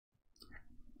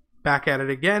Back at it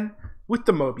again with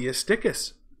the Mobius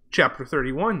Dickus, Chapter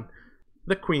 31,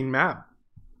 The Queen Mab.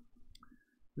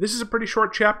 This is a pretty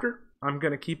short chapter. I'm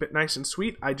going to keep it nice and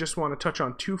sweet. I just want to touch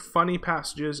on two funny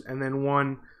passages and then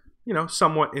one,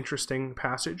 somewhat interesting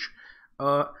passage.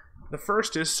 The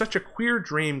first is, such a queer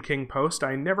dream, King Post,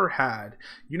 I never had.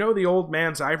 You know the old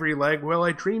man's ivory leg? Well,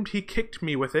 I dreamed he kicked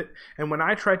me with it, and when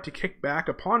I tried to kick back,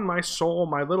 upon my soul,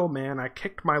 my little man, I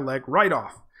kicked my leg right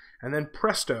off. And then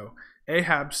presto,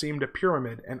 Ahab seemed a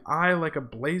pyramid, and I, like a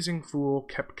blazing fool,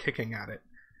 kept kicking at it.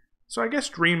 So I guess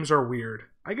dreams are weird.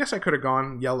 I guess I could have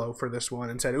gone yellow for this one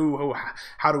and said, ooh,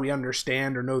 how do we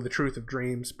understand or know the truth of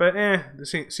dreams? But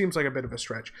this seems like a bit of a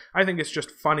stretch. I think it's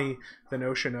just funny, the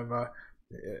notion of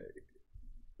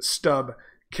Stubb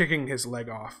kicking his leg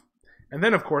off. And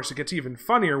then, of course, it gets even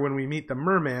funnier when we meet the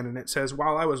merman, and it says,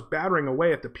 while I was battering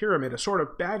away at the pyramid, a sort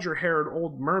of badger-haired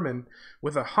old merman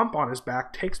with a hump on his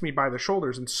back takes me by the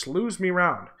shoulders and slews me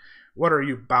round. What are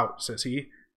you bout, says he.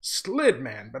 Slid,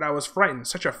 man, but I was frightened,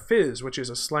 such a fizz, which is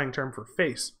a slang term for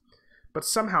face. But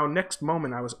somehow next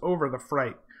moment I was over the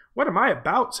fright. What am I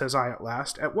about, says I at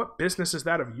last. At what business is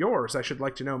that of yours, I should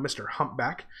like to know, Mr.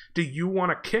 Humpback? Do you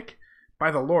want to kick? By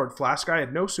the Lord, Flask, I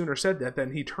had no sooner said that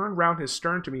than he turned round his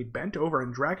stern to me, bent over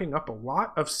and dragging up a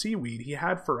lot of seaweed he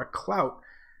had for a clout.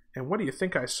 And what do you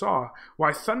think I saw?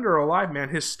 Why, thunder alive, man,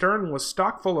 his stern was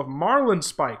stock full of marlin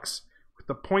spikes, with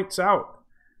the points out,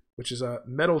 which is a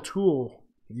metal tool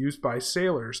used by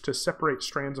sailors to separate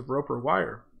strands of rope or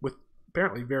wire, with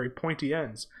apparently very pointy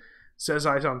ends. Says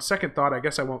I, on second thought, I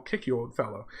guess I won't kick you, old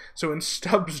fellow. So in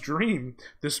Stubb's dream,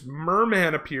 this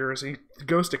merman appears, and he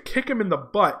goes to kick him in the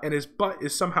butt, and his butt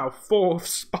is somehow full of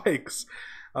spikes.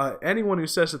 Anyone who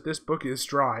says that this book is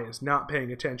dry is not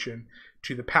paying attention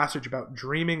to the passage about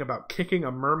dreaming about kicking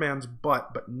a merman's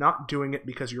butt, but not doing it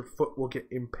because your foot will get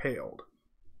impaled.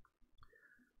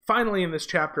 Finally, in this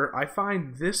chapter, I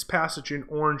find this passage in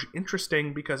orange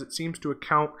interesting because it seems to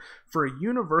account for a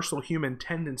universal human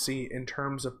tendency in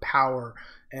terms of power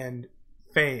and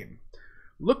fame.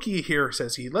 Look ye here,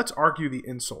 says he, let's argue the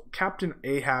insult. Captain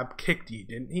Ahab kicked ye,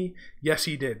 didn't he? Yes,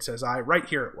 he did, says I. Right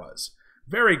here it was.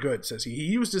 Very good, says he. He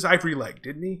used his ivory leg,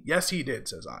 didn't he? Yes, he did,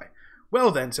 says I. Well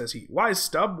then, says he, why,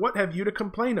 Stubb, what have you to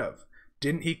complain of?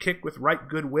 Didn't he kick with right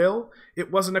good will?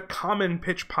 It wasn't a common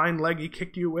pitch pine leg he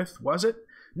kicked you with, was it?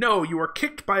 No, you were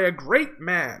kicked by a great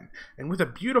man, and with a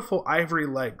beautiful ivory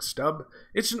leg, Stubb.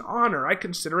 It's an honor, I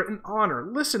consider it an honor.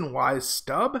 Listen, wise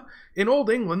Stubb. In old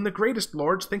England, the greatest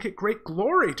lords think it great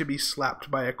glory to be slapped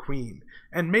by a queen,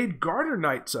 and made garter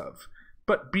knights of.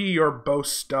 But be your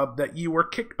boast, Stubb, that ye were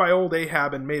kicked by old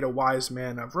Ahab and made a wise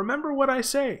man of. Remember what I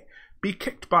say. Be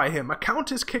kicked by him, account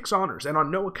his kicks honors, and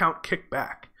on no account kick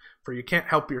back, for you can't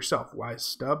help yourself, wise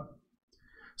Stubb.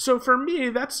 So for me,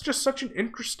 that's just such an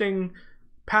interesting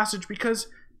passage, because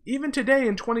even today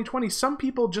in 2020, some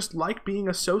people just like being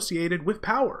associated with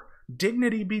power.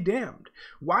 Dignity be damned.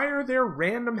 Why are there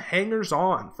random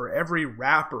hangers-on for every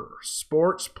rapper,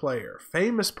 sports player,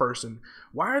 famous person?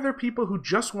 Why are there people who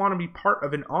just want to be part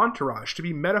of an entourage, to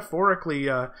be metaphorically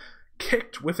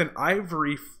kicked with an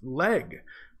ivory leg,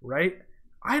 right?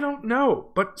 I don't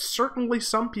know, but certainly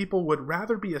some people would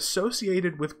rather be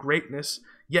associated with greatness,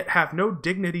 yet have no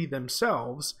dignity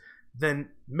themselves, than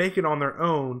make it on their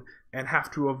own and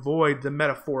have to avoid the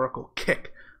metaphorical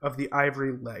kick of the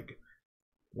ivory leg.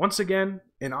 Once again,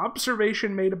 an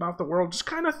observation made about the world, just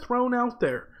kind of thrown out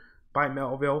there by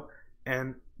Melville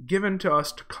and given to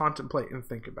us to contemplate and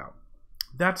think about.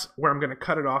 That's where I'm going to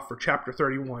cut it off for chapter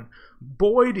 31.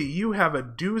 Boy, do you have a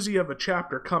doozy of a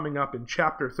chapter coming up in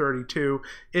chapter 32.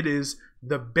 It is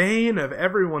the bane of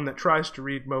everyone that tries to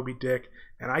read Moby Dick,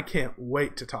 and I can't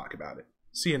wait to talk about it.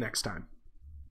 See you next time.